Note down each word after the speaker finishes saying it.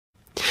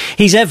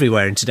He's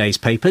everywhere in today's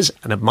papers,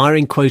 an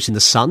admiring quote in The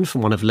Sun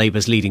from one of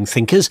Labour's leading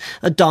thinkers,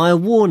 a dire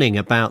warning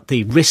about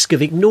the risk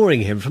of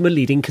ignoring him from a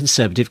leading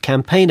Conservative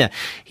campaigner.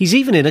 He's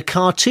even in a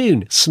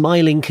cartoon,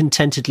 smiling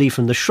contentedly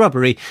from the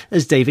shrubbery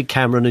as David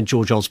Cameron and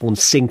George Osborne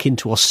sink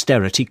into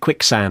austerity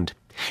quicksand.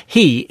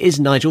 He is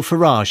Nigel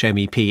Farage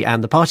MEP,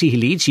 and the party he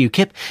leads,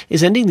 UKIP,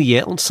 is ending the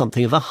year on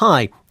something of a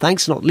high,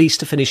 thanks not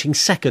least to finishing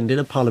second in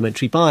a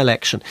parliamentary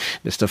by-election.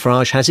 Mr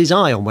Farage has his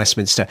eye on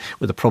Westminster,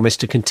 with a promise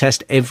to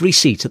contest every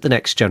seat at the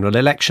next general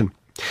election.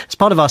 As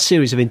part of our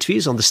series of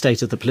interviews on the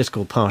state of the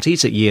political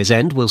parties at year's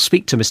end, we'll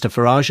speak to Mr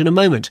Farage in a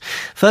moment.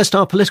 First,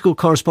 our political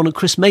correspondent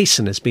Chris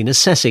Mason has been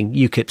assessing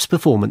UKIP's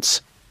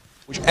performance.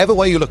 Whichever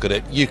way you look at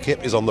it,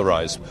 UKIP is on the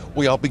rise.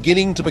 We are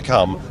beginning to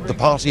become the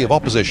party of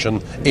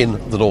opposition in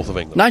the north of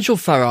England. Nigel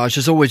Farage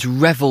has always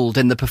revelled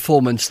in the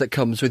performance that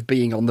comes with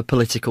being on the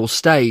political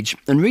stage,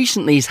 and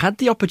recently he's had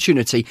the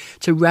opportunity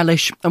to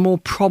relish a more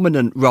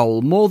prominent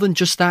role, more than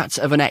just that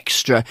of an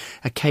extra,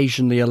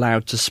 occasionally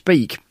allowed to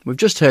speak. We've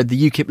just heard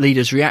the UKIP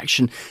leader's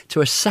reaction to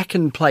a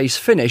second-place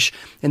finish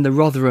in the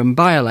Rotherham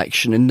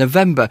by-election in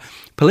November.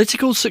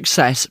 Political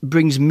success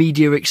brings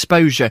media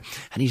exposure,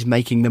 and he's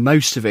making the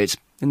most of it.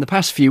 In the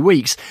past few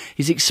weeks,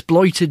 he's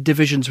exploited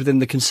divisions within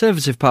the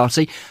Conservative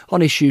Party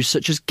on issues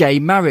such as gay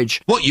marriage.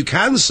 What you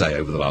can say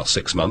over the last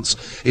 6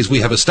 months is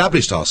we have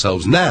established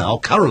ourselves now,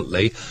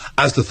 currently,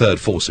 as the third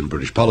force in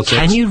British politics.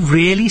 Can you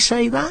really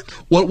say that?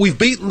 Well, we've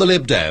beaten the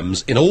Lib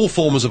Dems in all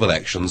forms of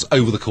elections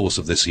over the course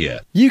of this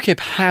year.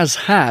 UKIP has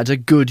had a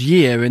good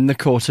year in the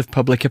court of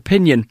public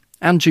opinion.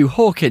 Andrew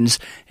Hawkins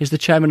is the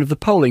chairman of the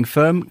polling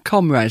firm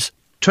Comres.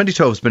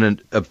 2012 has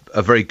been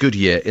a very good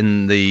year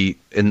in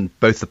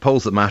both the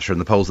polls that matter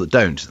and the polls that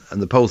don't.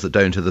 And the polls that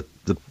don't are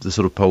the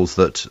sort of polls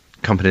that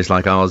companies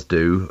like ours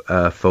do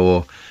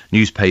for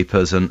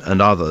newspapers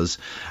and others.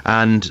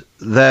 And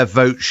their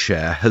vote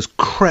share has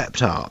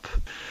crept up.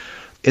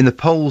 In the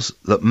polls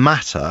that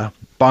matter,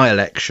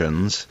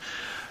 by-elections,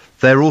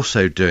 they're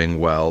also doing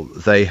well.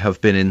 They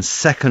have been in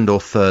second or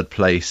third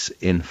place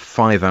in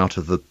 5 out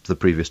of the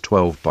previous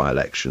 12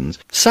 by-elections.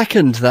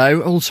 Second,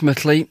 though,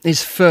 ultimately,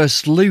 is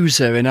first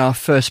loser in our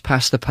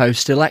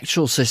first-past-the-post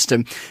electoral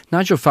system.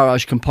 Nigel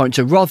Farage can point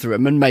to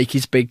Rotherham and make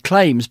his big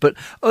claims, but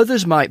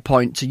others might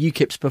point to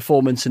UKIP's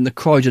performance in the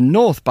Croydon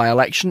North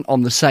by-election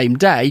on the same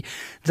day.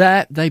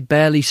 There, they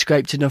barely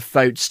scraped enough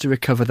votes to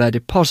recover their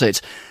deposit.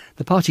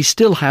 The party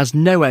still has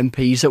no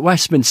MPs at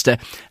Westminster,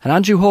 and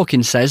Andrew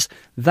Hawkins says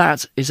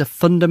that is a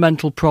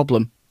fundamental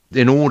problem.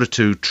 In order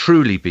to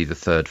truly be the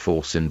third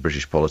force in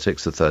British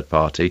politics, the third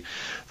party,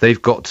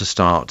 they've got to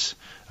start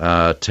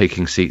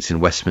taking seats in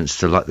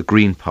Westminster like the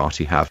Green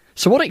Party have.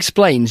 So what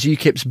explains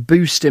UKIP's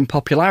boost in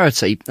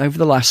popularity over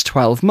the last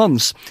 12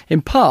 months?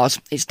 In part,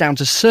 it's down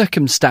to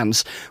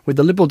circumstance. With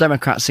the Liberal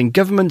Democrats in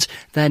government,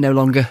 they're no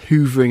longer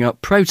hoovering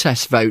up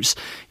protest votes.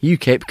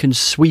 UKIP can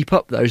sweep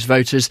up those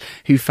voters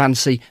who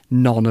fancy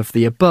none of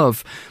the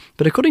above.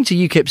 But according to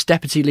UKIP's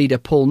deputy leader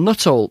Paul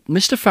Nuttall,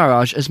 Mr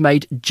Farage has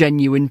made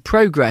genuine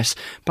progress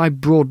by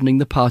broadening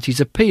the party's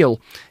appeal.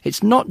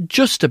 It's not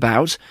just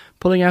about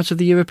pulling out of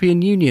the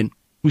European Union.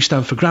 We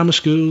stand for grammar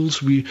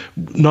schools.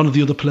 None of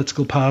the other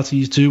political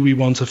parties do. We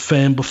want a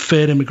firm but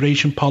fair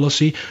immigration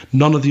policy.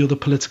 None of the other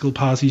political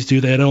parties do.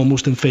 They're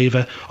almost in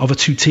favour of a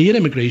two-tier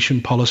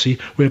immigration policy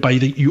whereby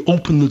you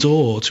open the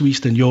door to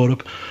Eastern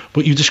Europe,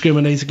 but you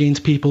discriminate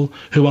against people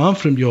who aren't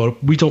from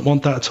Europe. We don't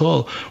want that at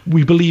all.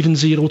 We believe in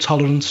zero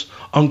tolerance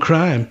on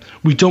crime.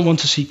 We don't want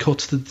to see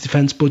cuts to the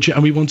defence budget,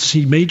 and we want to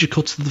see major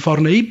cuts to the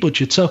foreign aid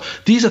budget. So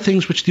these are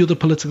things which the other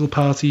political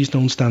parties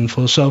don't stand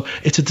for. So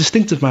it's a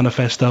distinctive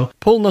manifesto.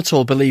 Paul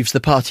Nuttall believes the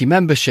party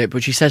membership,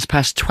 which he says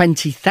passed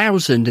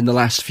 20,000 in the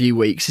last few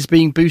weeks, is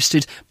being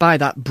boosted by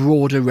that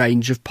broader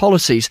range of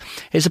policies.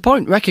 It's a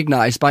point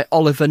recognised by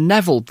Oliver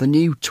Neville, the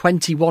new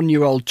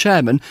 21-year-old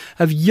chairman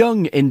of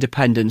Young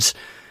Independence.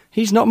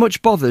 He's not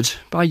much bothered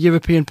by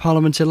European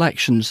Parliament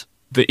elections.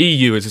 The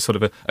EU is a sort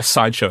of a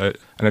sideshow,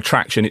 an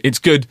attraction. It's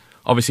good.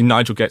 Obviously,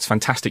 Nigel gets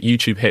fantastic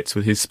YouTube hits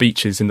with his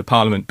speeches in the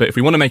Parliament, but if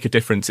we want to make a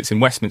difference, it's in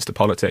Westminster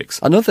politics.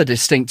 Another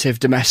distinctive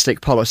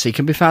domestic policy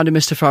can be found in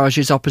Mr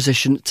Farage's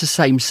opposition to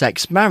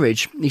same-sex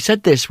marriage. He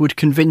said this would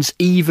convince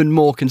even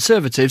more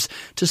Conservatives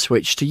to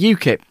switch to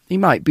UKIP. He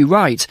might be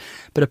right,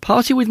 but a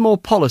party with more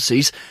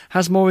policies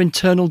has more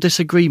internal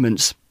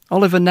disagreements.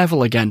 Oliver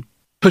Neville again.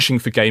 Pushing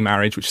for gay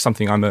marriage, which is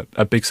something I'm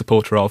a big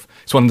supporter of.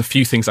 It's one of the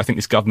few things I think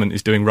this government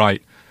is doing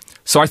right.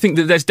 So I think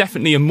that there's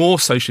definitely a more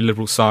socially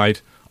liberal side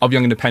of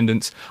Young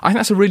Independence. I think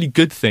that's a really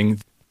good thing.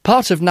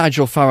 Part of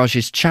Nigel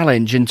Farage's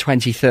challenge in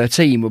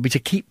 2013 will be to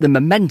keep the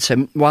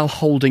momentum while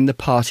holding the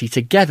party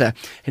together.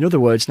 In other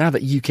words, now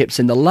that UKIP's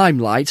in the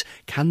limelight,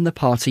 can the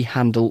party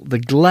handle the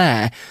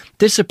glare?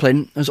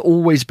 Discipline has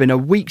always been a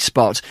weak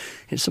spot.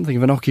 It's something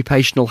of an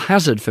occupational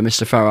hazard for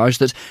Mr Farage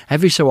that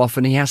every so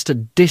often he has to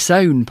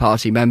disown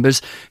party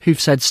members who've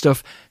said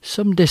stuff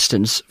some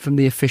distance from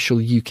the official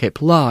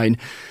UKIP line.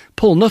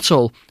 Paul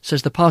Nuttall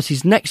says the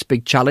party's next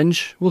big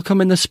challenge will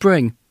come in the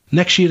spring.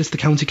 Next year it's the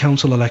county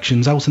council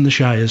elections out in the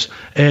shires,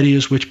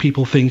 areas which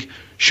people think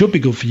should be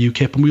good for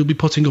UKIP, and we'll be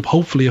putting up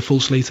hopefully a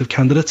full slate of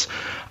candidates.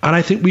 And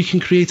I think we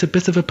can create a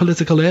bit of a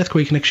political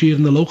earthquake next year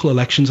in the local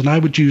elections, and I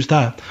would use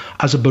that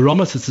as a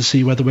barometer to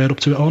see whether we're up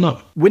to it or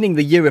not. Winning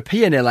the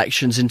European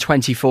elections in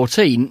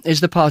 2014 is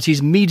the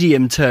party's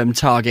medium-term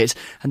target,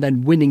 and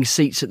then winning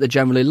seats at the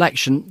general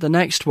election the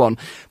next one.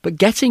 But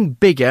getting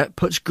bigger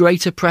puts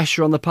greater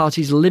pressure on the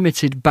party's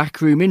limited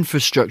backroom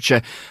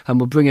infrastructure and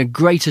will bring a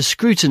greater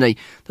scrutiny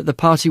that the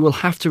party will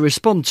have to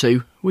respond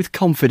to with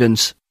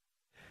confidence.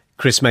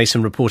 Chris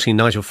Mason reporting.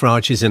 Nigel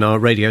Farage is in our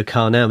radio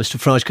car now. Mr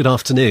Farage, good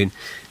afternoon.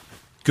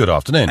 Good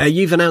afternoon.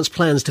 You've announced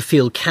plans to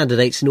field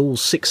candidates in all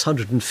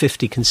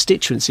 650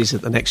 constituencies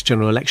at the next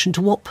general election.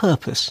 To what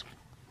purpose?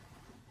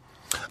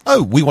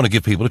 Oh, we want to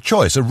give people a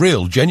choice, a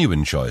real,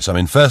 genuine choice. I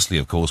mean, firstly,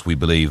 of course, we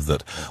believe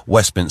that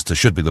Westminster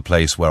should be the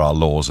place where our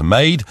laws are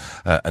made,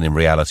 and in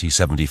reality,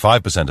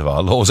 75% of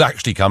our laws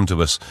actually come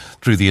to us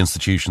through the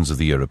institutions of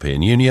the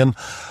European Union.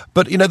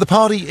 But, you know, the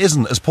party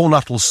isn't, as Paul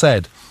Nuttall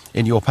said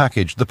in your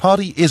package, the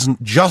party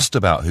isn't just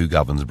about who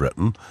governs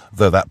Britain,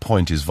 though that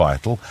point is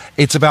vital.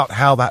 It's about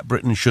how that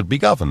Britain should be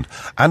governed.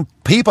 And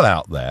people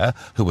out there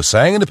who are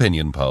saying in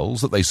opinion polls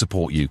that they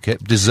support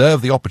UKIP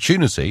deserve the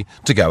opportunity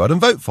to go out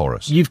and vote for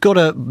us. You've got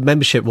a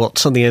membership,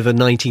 something over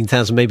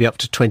 19,000, maybe up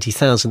to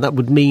 20,000. That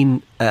would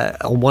mean,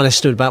 on one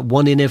estimate, about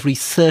 1 in every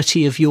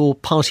 30 of your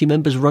party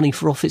members running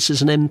for office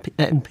as an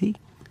MP?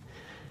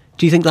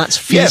 Do you think that's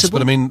feasible? Yes,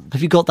 but I mean,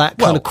 have you got that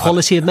kind of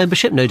quality of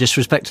membership? No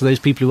disrespect to those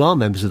people who are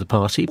members of the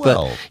party,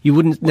 but you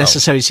wouldn't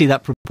necessarily see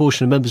that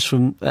proportion of members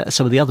from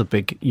some of the other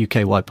big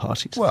UK-wide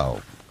parties.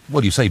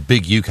 Well, you say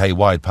big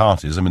UK-wide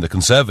parties. I mean, the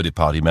Conservative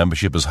Party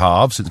membership has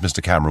halved since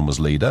Mr Cameron was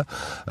leader.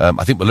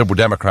 I think the Liberal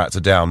Democrats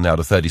are down now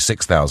to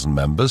 36,000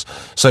 members.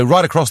 So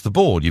right across the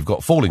board, you've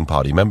got falling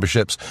party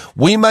memberships.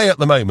 We may at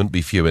the moment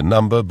be few in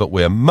number, but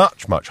we're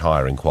much, much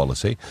higher in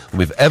quality than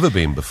we've ever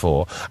been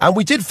before. And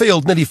we did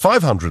field nearly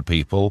 500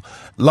 people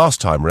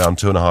last time, around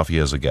 2.5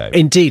 years ago.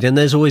 Indeed, and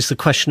there's always the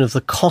question of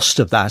the cost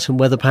of that and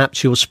whether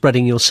perhaps you're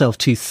spreading yourself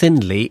too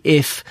thinly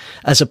if,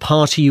 as a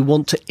party, you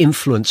want to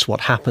influence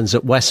what happens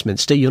at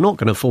Westminster. You're not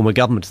going to form a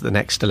government at the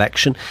next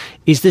election.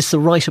 Is this the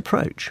right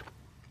approach?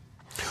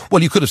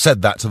 Well, you could have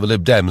said that to the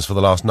Lib Dems for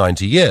the last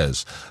 90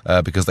 years,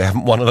 because they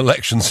haven't won an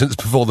election since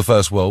before the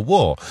First World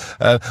War.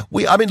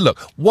 Look,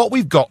 what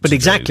we've got But to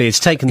exactly, do it's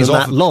taken them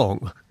that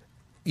long.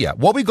 Yeah,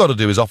 what we've got to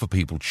do is offer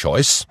people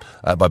choice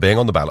by being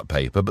on the ballot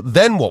paper, but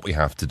then what we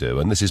have to do,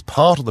 and this is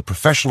part of the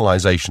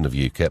professionalisation of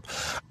UKIP,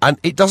 and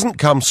it doesn't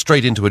come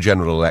straight into a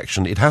general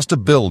election, it has to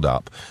build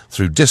up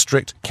through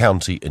district,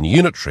 county and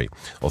unitary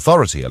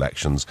authority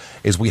elections,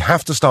 is we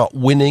have to start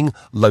winning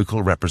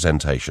local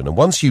representation. And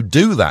once you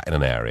do that in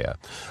an area,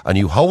 and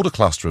you hold a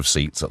cluster of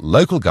seats at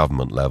local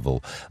government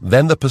level,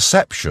 then the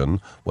perception,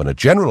 when a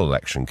general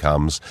election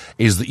comes,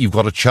 is that you've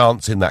got a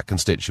chance in that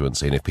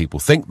constituency. And if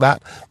people think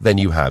that, then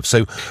you have.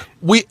 So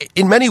we,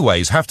 in many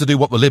ways, have to do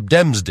what the Lib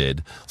Dems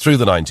did through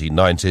the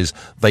 1990s.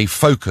 They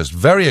focused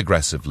very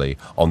aggressively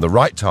on the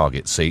right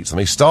target seats, and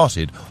they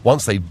started,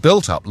 once they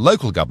built up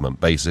local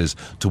government bases,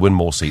 to win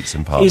more seats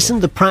in Parliament. Isn't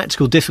the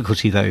practical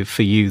difficulty, though,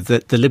 for you,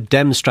 that the Lib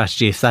Dem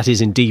strategy, if that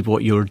is indeed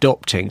what you're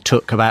adopting,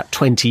 took about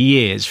 20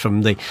 years,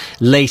 from the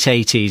late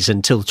 80s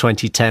until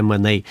 2010,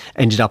 when they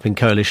ended up in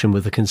coalition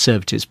with the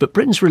Conservatives? But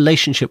Britain's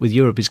relationship with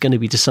Europe is going to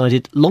be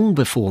decided long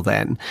before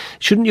then.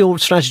 Shouldn't your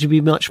strategy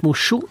be much more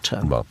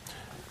short-term? Well,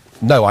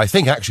 no, I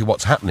think actually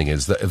what's happening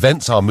is that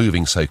events are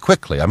moving so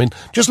quickly. I mean,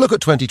 just look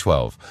at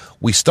 2012.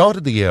 We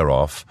started the year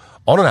off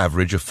on an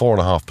average of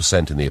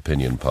 4.5% in the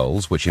opinion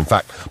polls, which in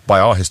fact,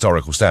 by our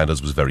historical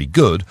standards, was very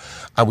good.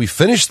 And we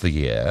finished the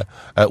year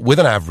with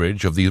an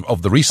average of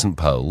the recent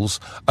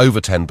polls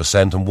over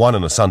 10%, and one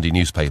in a Sunday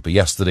newspaper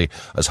yesterday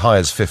as high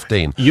as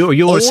 15.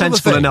 You're a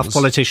sensible enough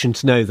politician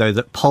to know, though,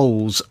 that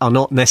polls are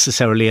not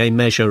necessarily a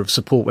measure of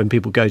support when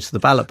people go to the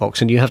ballot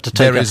box, and you have to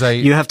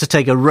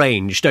take a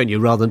range, don't you,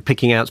 rather than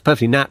picking out. It's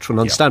perfectly natural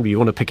and understandable. You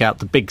want to pick out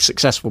the big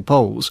successful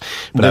polls,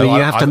 but you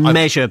have to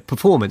measure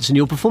performance, and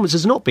your performance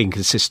has not been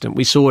consistent.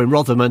 We saw in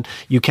Rotherham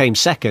you came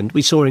second.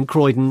 We saw in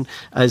Croydon,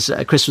 as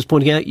Chris was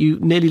pointing out, you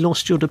nearly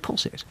lost your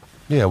deposit.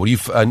 Yeah, well,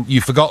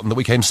 you've forgotten that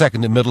we came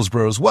second in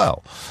Middlesbrough as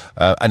well.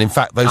 And in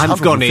fact, those 150... I've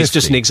forgotten, it's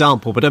just an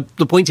example. But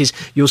the point is,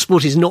 your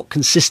sport is not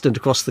consistent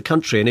across the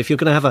country. And if you're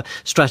going to have a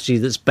strategy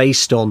that's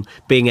based on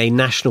being a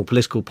national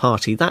political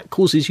party, that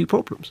causes you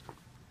problems.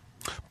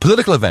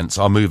 Political events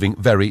are moving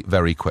very,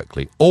 very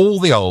quickly. All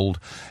the old,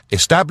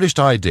 established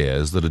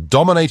ideas that had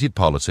dominated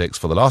politics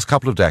for the last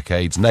couple of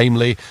decades,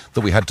 namely that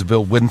we had to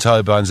build wind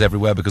turbines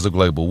everywhere because of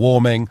global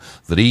warming,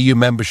 that EU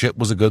membership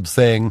was a good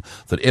thing,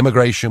 that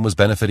immigration was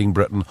benefiting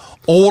Britain,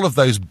 all of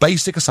those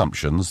basic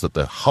assumptions that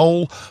the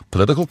whole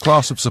political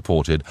class have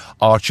supported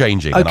are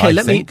changing. Okay,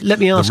 and let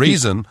me ask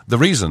the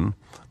reason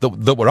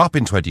that were up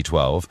in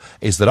 2012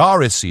 is that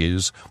our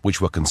issues,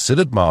 which were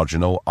considered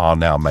marginal, are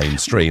now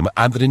mainstream,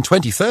 and that in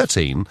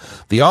 2013,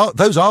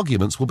 those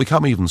arguments will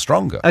become even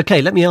stronger.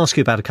 OK, let me ask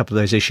you about a couple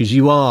of those issues.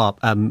 You are,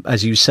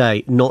 as you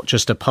say, not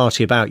just a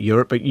party about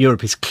Europe, but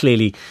Europe is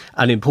clearly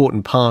an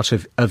important part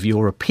of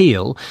your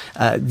appeal.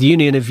 The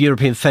Union of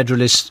European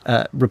Federalists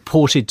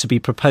reported to be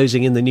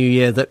proposing in the new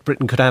year that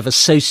Britain could have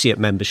associate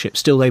membership,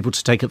 still able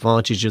to take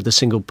advantage of the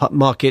single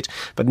market,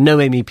 but no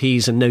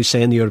MEPs and no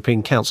say in the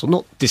European Council.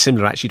 Not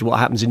dissimilar, actually, to what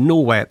happens in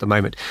Norway at the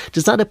moment.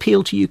 Does that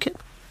appeal to UKIP?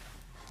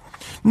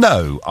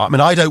 No, I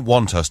mean, I don't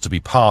want us to be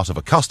part of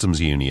a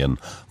customs union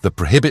that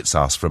prohibits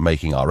us from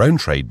making our own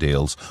trade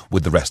deals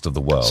with the rest of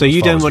the world. So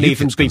you don't want to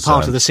even be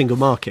part of the single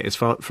market, as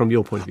far, from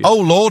your point of view? Oh,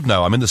 Lord,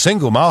 no. I mean, the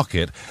single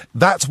market,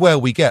 that's where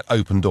we get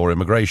open-door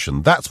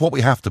immigration. That's what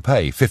we have to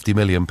pay £50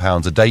 million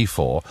a day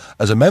for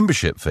as a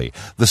membership fee.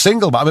 The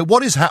single, I mean,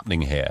 what is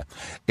happening here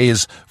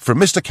is, from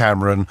Mr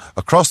Cameron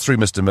across through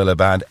Mr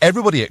Miliband,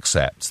 everybody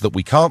accepts that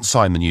we can't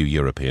sign the new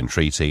European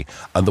treaty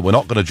and that we're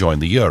not going to join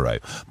the euro.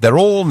 They're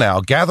all now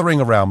gathering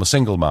around the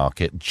single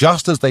market,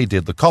 just as they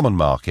did the common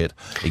market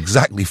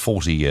exactly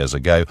 40 years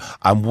ago.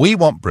 And we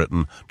want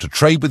Britain to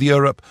trade with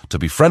Europe, to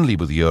be friendly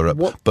with Europe,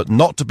 but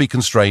not to be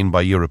constrained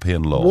by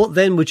European law. What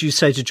then would you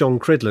say to John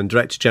Cridland,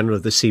 Director General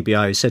of the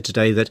CBI, who said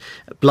today that,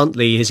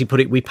 bluntly, as he put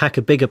it, we pack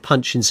a bigger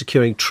punch in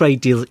securing trade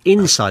deals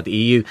inside the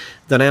EU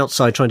than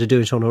outside trying to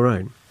do it on our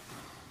own?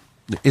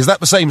 Is that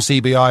the same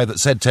CBI that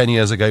said 10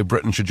 years ago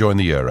Britain should join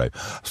the euro?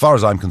 As far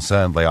as I'm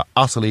concerned, they are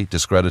utterly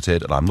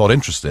discredited, and I'm not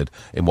interested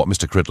in what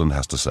Mr Cridland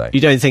has to say.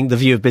 You don't think the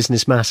view of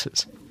business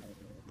matters?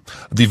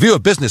 The view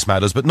of business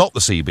matters, but not the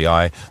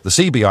CBI. The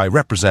CBI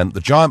represent the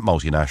giant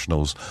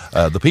multinationals.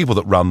 The people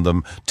that run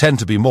them tend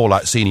to be more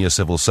like senior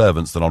civil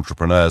servants than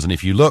entrepreneurs. And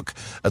if you look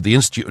at the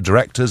Institute of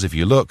Directors, if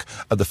you look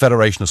at the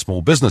Federation of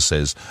Small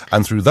Businesses,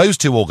 and through those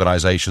two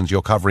organisations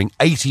you're covering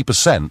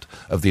 80%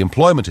 of the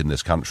employment in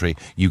this country,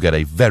 you get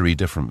a very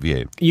different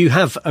view. You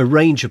have a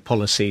range of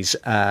policies,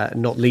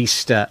 not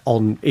least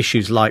on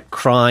issues like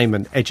crime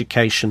and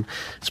education,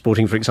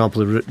 supporting, for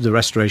example, the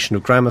restoration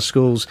of grammar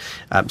schools,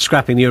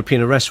 scrapping the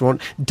European arrest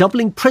warrant,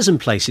 doubling prison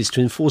places to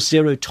enforce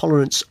zero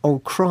tolerance on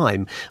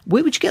crime.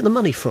 Where would you get the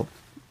money from?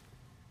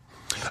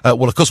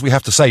 Well, of course, we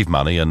have to save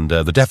money, and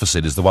the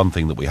deficit is the one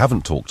thing that we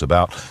haven't talked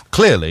about.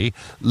 Clearly,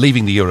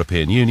 leaving the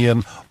European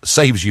Union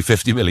saves you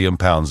 £50 million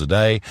a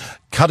day.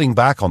 Cutting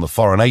back on the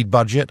foreign aid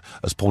budget,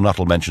 as Paul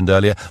Nuttall mentioned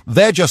earlier,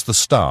 they're just the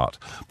start.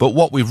 But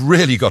what we've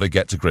really got to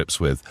get to grips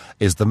with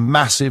is the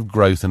massive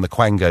growth in the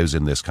quangos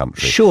in this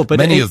country. Sure, but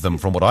many of them,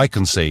 from what I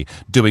can see,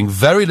 doing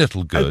very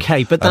little good.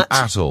 Okay, but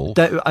at all.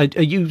 Are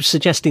you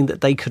suggesting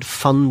that they could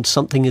fund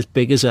something as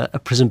big as a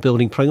prison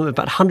building programme?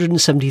 About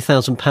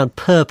 £170,000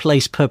 per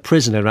place per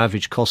prisoner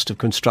average cost of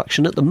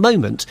construction. At the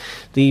moment,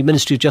 the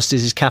Ministry of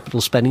Justice's capital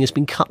spending has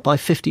been cut by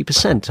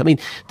 50%. I mean,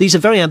 these are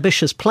very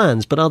ambitious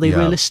plans, but are they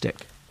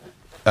realistic?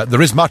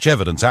 There is much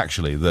evidence,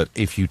 actually, that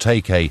if you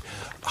take a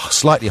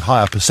slightly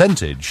higher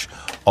percentage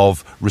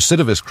of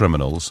recidivist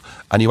criminals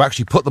and you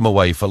actually put them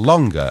away for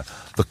longer,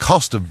 the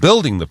cost of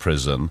building the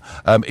prison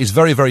is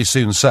very, very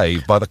soon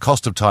saved by the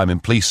cost of time in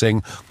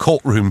policing,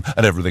 courtroom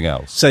and everything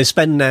else. So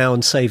spend now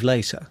and save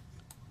later?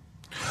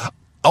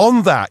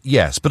 On that,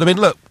 yes. But I mean,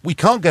 look, we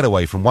can't get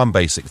away from one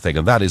basic thing,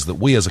 and that is that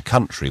we as a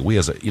country,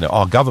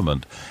 our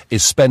government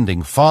is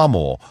spending far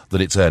more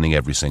than it's earning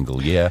every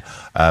single year.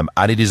 And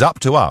it is up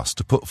to us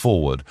to put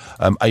forward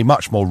a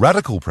much more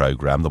radical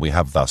programme than we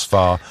have thus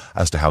far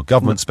as to how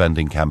government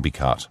spending can be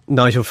cut.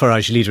 Nigel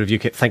Farage, leader of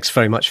UKIP, thanks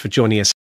very much for joining us.